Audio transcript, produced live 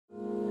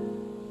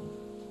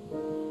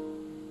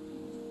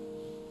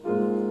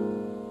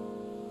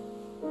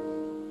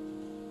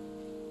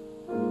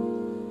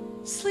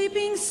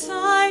sleeping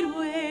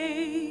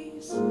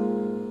sideways,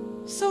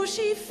 so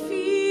she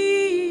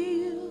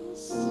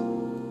feels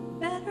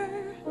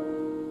better.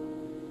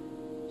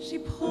 She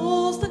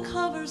pulls the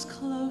covers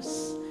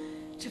close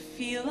to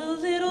feel a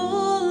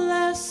little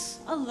less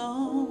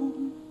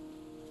alone.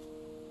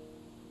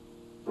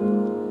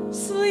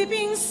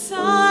 Sleeping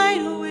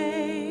sideways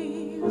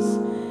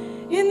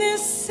in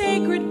this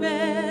sacred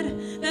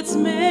bed that's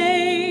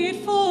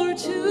made for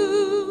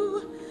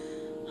two,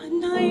 a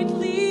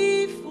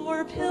nightly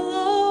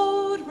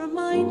four-pillowed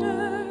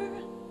reminder,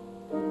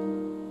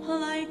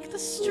 like the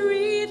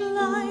street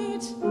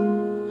light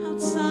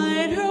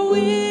outside her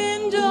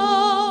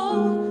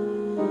window,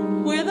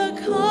 where the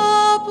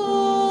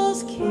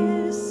couples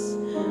kiss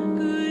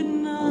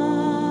goodnight.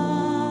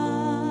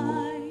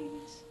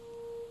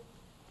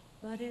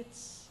 But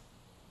it's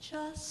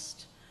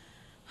just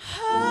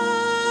her.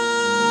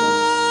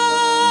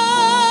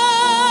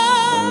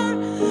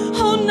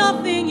 Oh,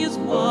 nothing is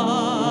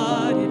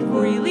what it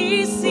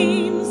really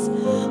seems,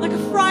 like a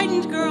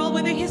frightened girl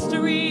with a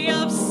history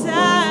of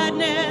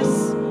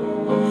sadness,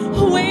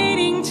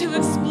 waiting to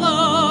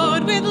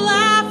explode with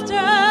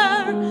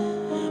laughter,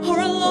 or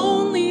a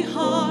lonely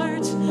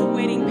heart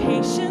waiting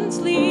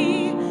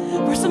patiently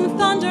for some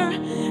thunder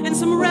and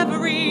some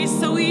reverie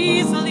so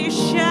easily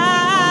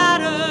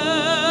shattered.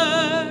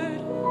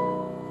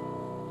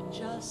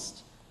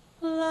 Just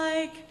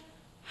like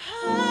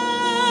her.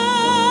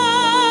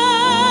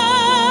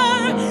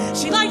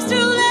 She likes to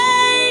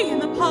lay in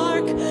the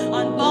park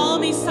on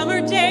balmy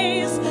summer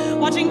days,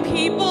 watching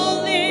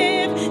people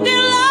live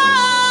their lives.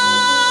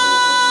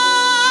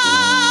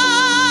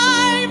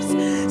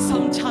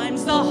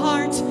 Sometimes the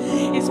heart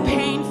is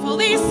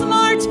painfully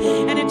smart,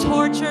 and it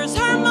tortures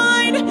her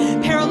mind,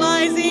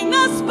 paralyzing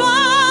the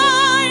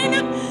spine.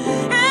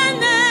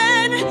 And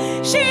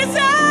then she's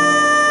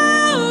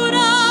out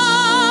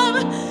of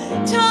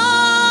time.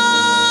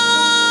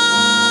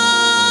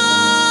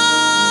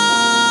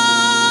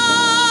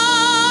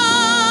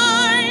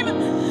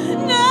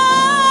 No.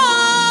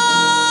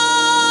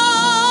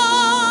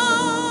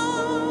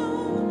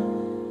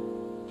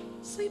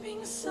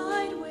 Sleeping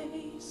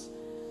sideways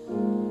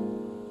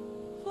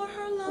for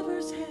her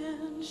lover's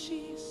hand,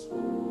 she's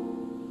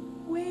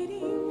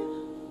waiting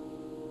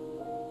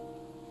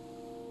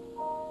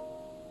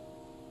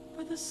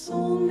for the soul